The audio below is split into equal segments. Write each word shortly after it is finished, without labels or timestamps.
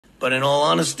But in all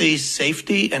honesty,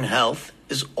 safety and health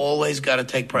is always got to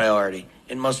take priority.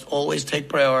 It must always take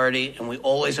priority, and we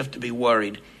always have to be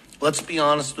worried. Let's be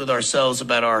honest with ourselves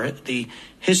about the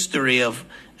history of,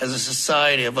 as a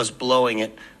society, of us blowing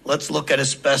it. Let's look at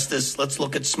asbestos. Let's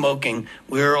look at smoking.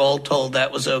 We were all told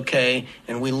that was okay,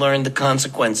 and we learned the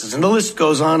consequences. And the list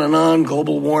goes on and on.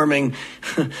 Global warming,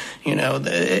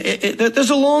 there's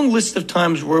a long list of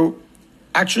times where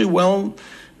actually,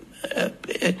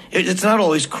 it's not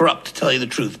always corrupt, to tell you the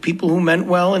truth. People who meant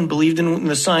well and believed in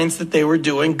the science that they were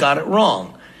doing got it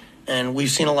wrong. And we've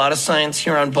seen a lot of science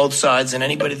here on both sides, and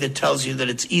anybody that tells you that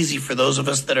it's easy for those of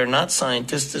us that are not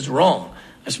scientists is wrong.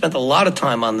 I spent a lot of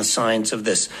time on the science of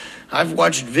this. I've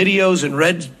watched videos and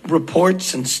read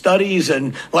reports and studies,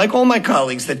 and like all my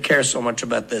colleagues that care so much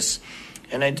about this.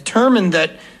 And I determined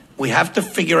that we have to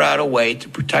figure out a way to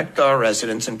protect our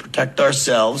residents and protect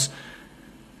ourselves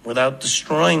without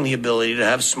destroying the ability to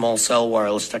have small cell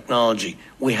wireless technology.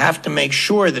 We have to make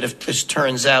sure that if this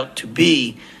turns out to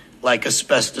be like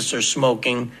asbestos or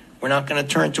smoking, we're not going to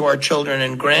turn to our children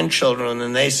and grandchildren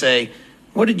and they say,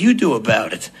 what did you do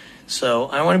about it? So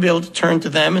I want to be able to turn to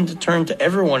them and to turn to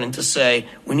everyone and to say,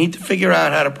 we need to figure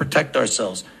out how to protect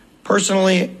ourselves.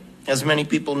 Personally, as many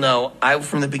people know, I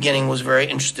from the beginning was very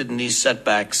interested in these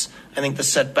setbacks. I think the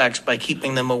setbacks by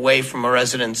keeping them away from our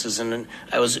residences, and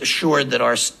I was assured that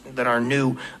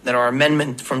our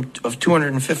amendment of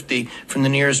 250 from the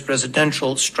nearest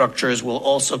residential structures will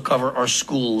also cover our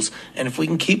schools. And if we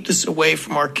can keep this away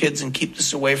from our kids and keep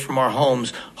this away from our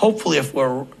homes, hopefully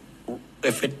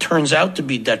if it turns out to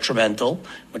be detrimental,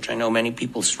 which I know many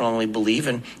people strongly believe,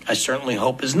 and I certainly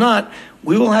hope is not,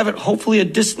 we will have it hopefully a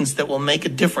distance that will make a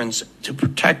difference to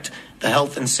protect the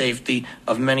health and safety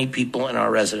of many people in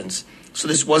our residents. So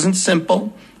this wasn't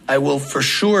simple. I will for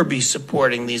sure be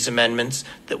supporting these amendments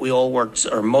that we all worked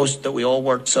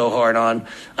so hard on.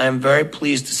 I am very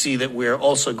pleased to see that we're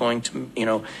also going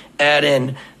to, add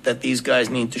in that these guys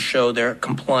need to show their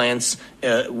compliance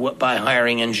by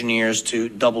hiring engineers to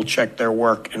double check their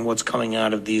work and what's coming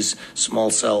out of these small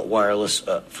cell wireless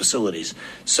facilities.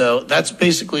 So that's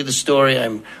basically the story.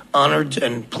 I'm honored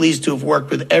and pleased to have worked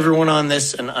with everyone on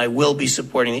this, and I will be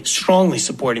strongly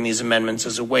supporting these amendments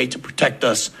as a way to protect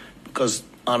us because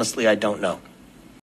honestly, I don't know.